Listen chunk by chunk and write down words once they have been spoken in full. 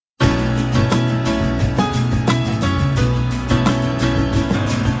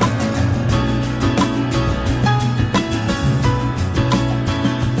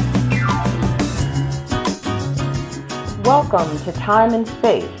welcome to Time and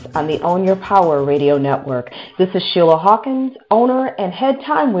Space on the Own Your Power Radio Network. This is Sheila Hawkins, owner and head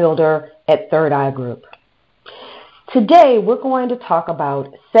time wielder at Third Eye Group. Today, we're going to talk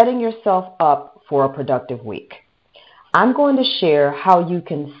about setting yourself up for a productive week. I'm going to share how you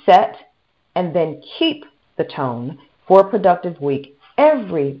can set and then keep the tone for a productive week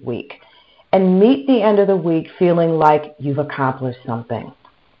every week and meet the end of the week feeling like you've accomplished something.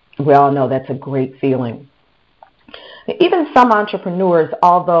 We all know that's a great feeling. Even some entrepreneurs,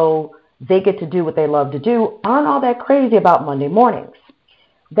 although they get to do what they love to do, aren't all that crazy about Monday mornings.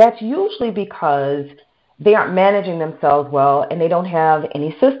 That's usually because they aren't managing themselves well and they don't have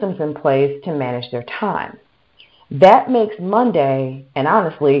any systems in place to manage their time. That makes Monday, and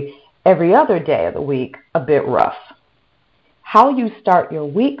honestly, every other day of the week, a bit rough. How you start your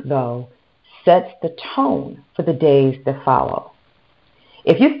week, though, sets the tone for the days that follow.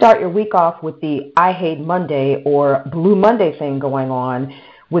 If you start your week off with the I hate Monday or Blue Monday thing going on,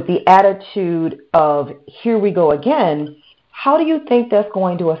 with the attitude of here we go again, how do you think that's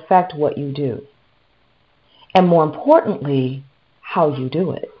going to affect what you do? And more importantly, how you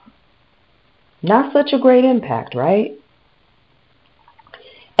do it. Not such a great impact, right?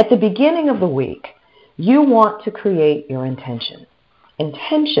 At the beginning of the week, you want to create your intention.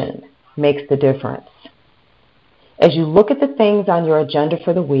 Intention makes the difference. As you look at the things on your agenda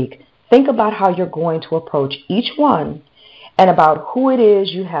for the week, think about how you're going to approach each one and about who it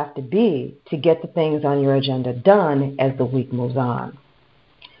is you have to be to get the things on your agenda done as the week moves on.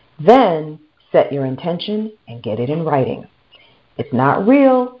 Then set your intention and get it in writing. It's not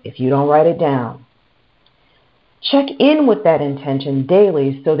real if you don't write it down. Check in with that intention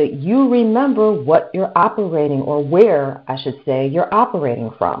daily so that you remember what you're operating, or where, I should say, you're operating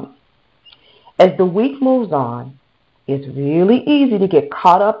from. As the week moves on, it's really easy to get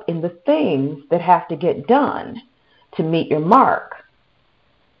caught up in the things that have to get done to meet your mark.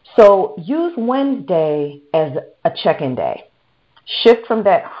 So use Wednesday as a check-in day. Shift from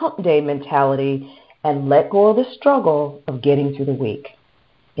that hump day mentality and let go of the struggle of getting through the week.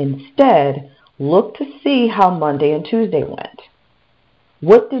 Instead, look to see how Monday and Tuesday went.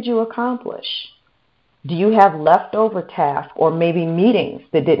 What did you accomplish? Do you have leftover tasks or maybe meetings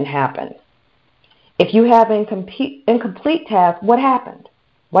that didn't happen? If you have incomplete tasks, what happened?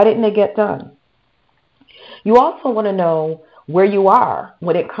 Why didn't they get done? You also want to know where you are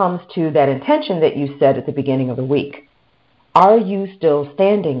when it comes to that intention that you set at the beginning of the week. Are you still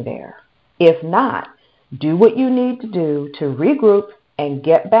standing there? If not, do what you need to do to regroup and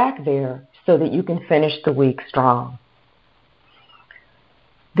get back there so that you can finish the week strong.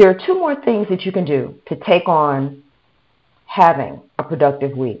 There are two more things that you can do to take on having a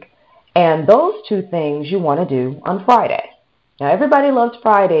productive week. And those two things you want to do on Friday. Now, everybody loves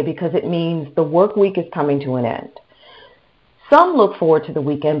Friday because it means the work week is coming to an end. Some look forward to the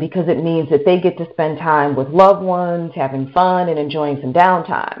weekend because it means that they get to spend time with loved ones, having fun, and enjoying some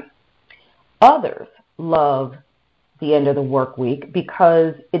downtime. Others love the end of the work week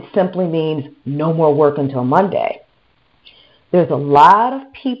because it simply means no more work until Monday. There's a lot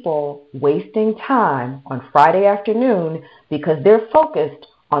of people wasting time on Friday afternoon because they're focused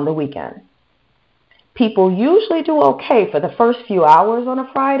on the weekend. People usually do okay for the first few hours on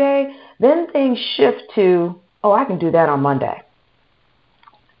a Friday, then things shift to, I can do that on Monday.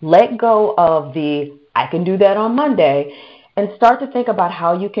 Let go of the I can do that on Monday and start to think about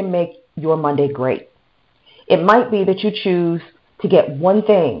how you can make your Monday great. It might be that you choose to get one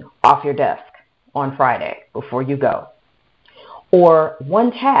thing off your desk on Friday before you go, or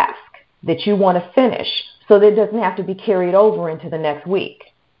one task that you want to finish so that it doesn't have to be carried over into the next week.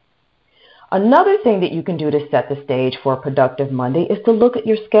 Another thing that you can do to set the stage for a productive Monday is to look at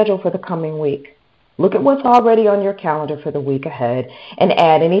your schedule for the coming week. Look at what's already on your calendar for the week ahead and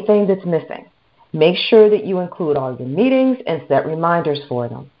add anything that's missing. Make sure that you include all your meetings and set reminders for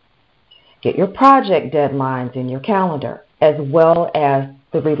them. Get your project deadlines in your calendar, as well as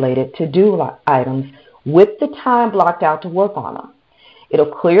the related to-do items with the time blocked out to work on them. It'll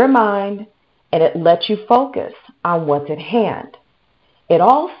clear your mind and it lets you focus on what's at hand. It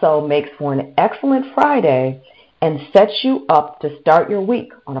also makes for an excellent Friday and sets you up to start your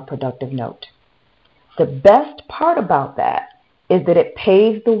week on a productive note. The best part about that is that it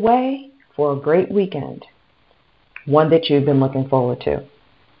paves the way for a great weekend, one that you've been looking forward to.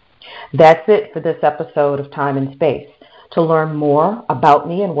 That's it for this episode of Time and Space. To learn more about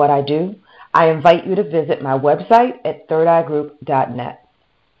me and what I do, I invite you to visit my website at thirdeyeGroup.net.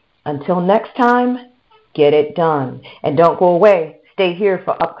 Until next time, get it done. And don't go away. Stay here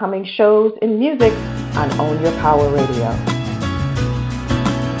for upcoming shows and music on Own Your Power Radio.